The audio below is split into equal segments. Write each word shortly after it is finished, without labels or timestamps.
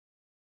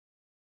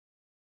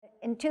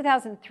in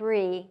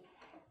 2003,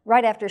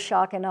 right after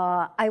shock and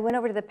awe, I went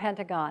over to the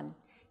Pentagon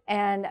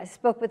and I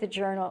spoke with a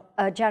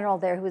general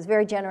there who was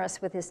very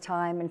generous with his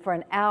time, and for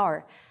an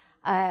hour,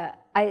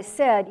 I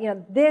said, you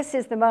know, this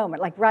is the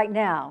moment, like right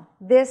now,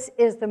 this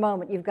is the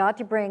moment. You've got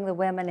to bring the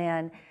women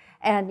in,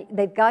 and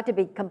they've got to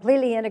be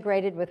completely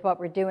integrated with what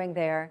we're doing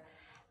there.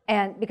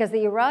 And because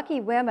the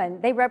Iraqi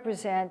women, they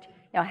represent,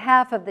 you know,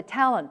 half of the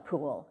talent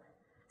pool.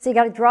 So you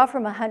got to draw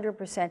from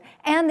 100%.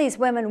 And these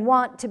women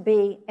want to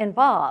be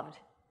involved.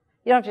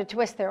 You don't have to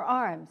twist their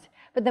arms.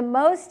 But the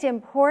most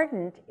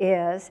important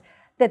is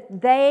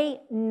that they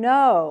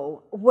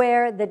know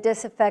where the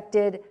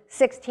disaffected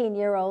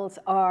 16-year-olds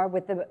are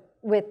with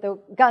the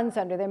guns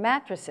under their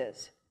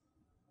mattresses.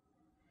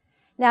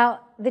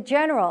 Now, the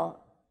general,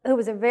 who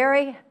was a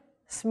very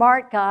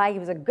smart guy, he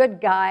was a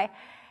good guy,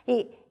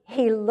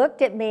 he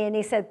looked at me and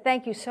he said,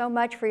 "Thank you so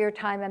much for your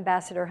time,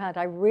 Ambassador Hunt.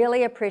 I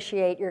really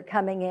appreciate your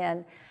coming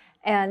in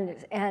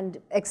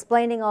and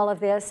explaining all of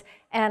this.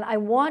 And I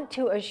want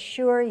to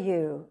assure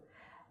you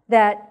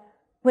that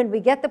when we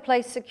get the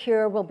place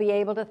secure, we'll be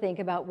able to think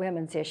about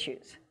women's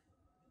issues."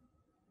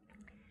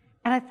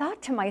 And I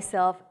thought to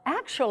myself,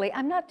 actually,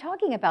 I'm not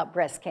talking about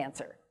breast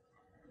cancer.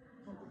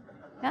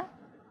 Yeah?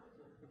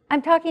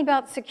 I'm talking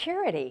about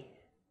security.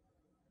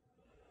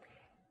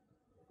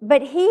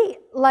 But he,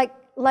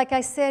 like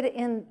I said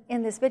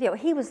in this video,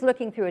 he was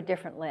looking through a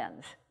different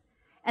lens.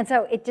 And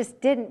so it just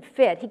didn't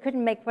fit. He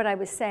couldn't make what I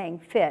was saying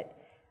fit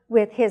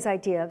with his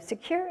idea of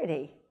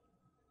security.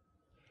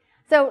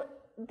 So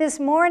this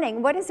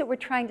morning, what is it we're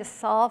trying to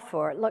solve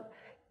for? Look,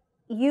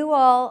 you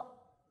all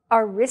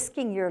are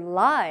risking your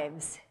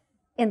lives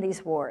in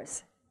these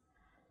wars.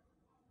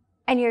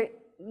 And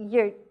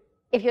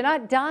if you're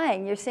not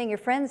dying, you're seeing your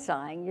friends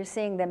dying. You're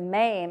seeing them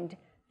maimed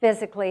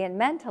physically and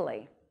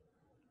mentally.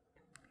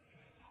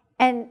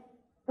 And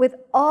with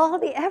all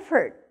the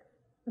effort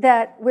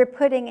that we're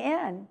putting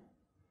in,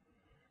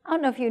 I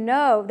don't know if you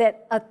know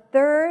that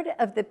 1/3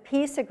 of the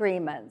peace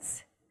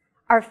agreements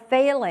are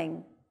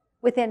failing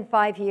within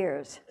 5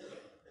 years.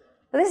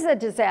 This is a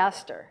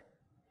disaster.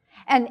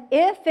 And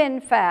if,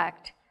 in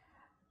fact,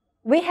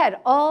 we had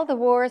all the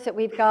wars that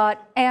we've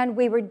got and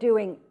we were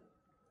doing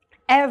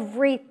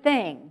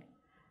everything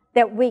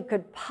that we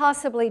could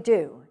possibly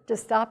do to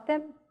stop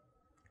them,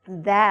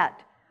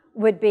 that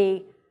would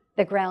be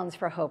the grounds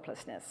for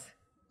hopelessness.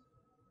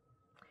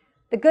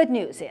 The good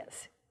news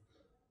is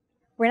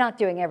we're not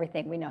doing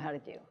everything we know how to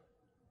do.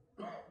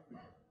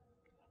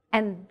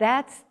 And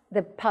that's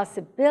the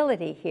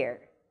possibility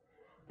here,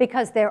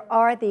 because there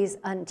are these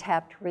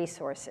untapped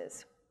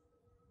resources.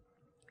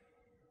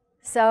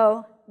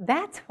 So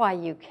that's why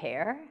you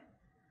care.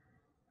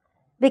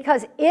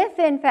 Because if,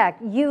 in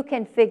fact, you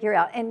can figure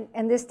out,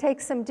 and this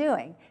takes some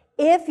doing,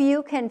 if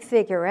you can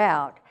figure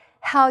out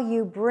how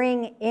you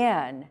bring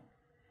in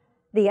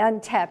the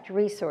untapped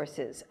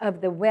resources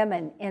of the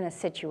women in a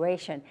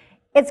situation,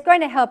 it's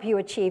going to help you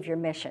achieve your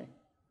mission.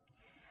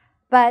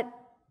 But,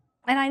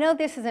 and I know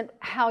this isn't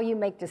how you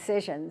make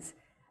decisions,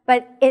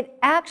 but it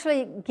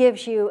actually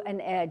gives you an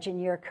edge in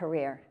your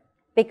career,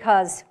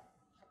 because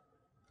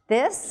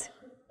this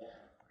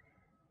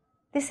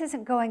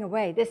isn't going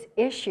away. This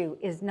issue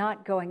is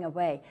not going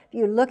away. If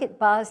you look at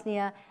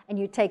Bosnia and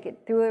you take it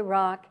through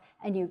Iraq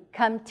and you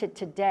come to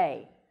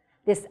today,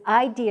 this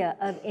idea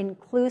of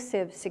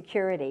inclusive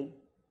security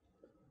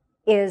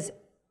is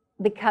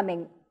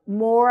becoming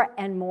more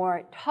and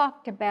more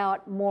talked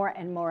about, more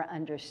and more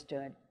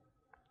understood.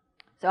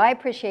 So I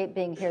appreciate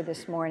being here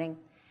this morning.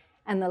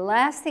 And the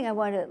last thing I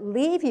want to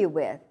leave you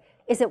with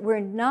is that we're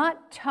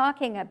not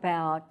talking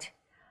about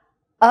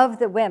of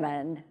the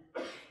women,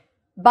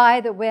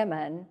 by the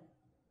women,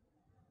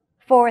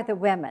 for the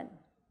women.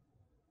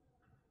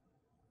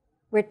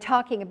 We're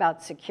talking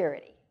about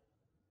security.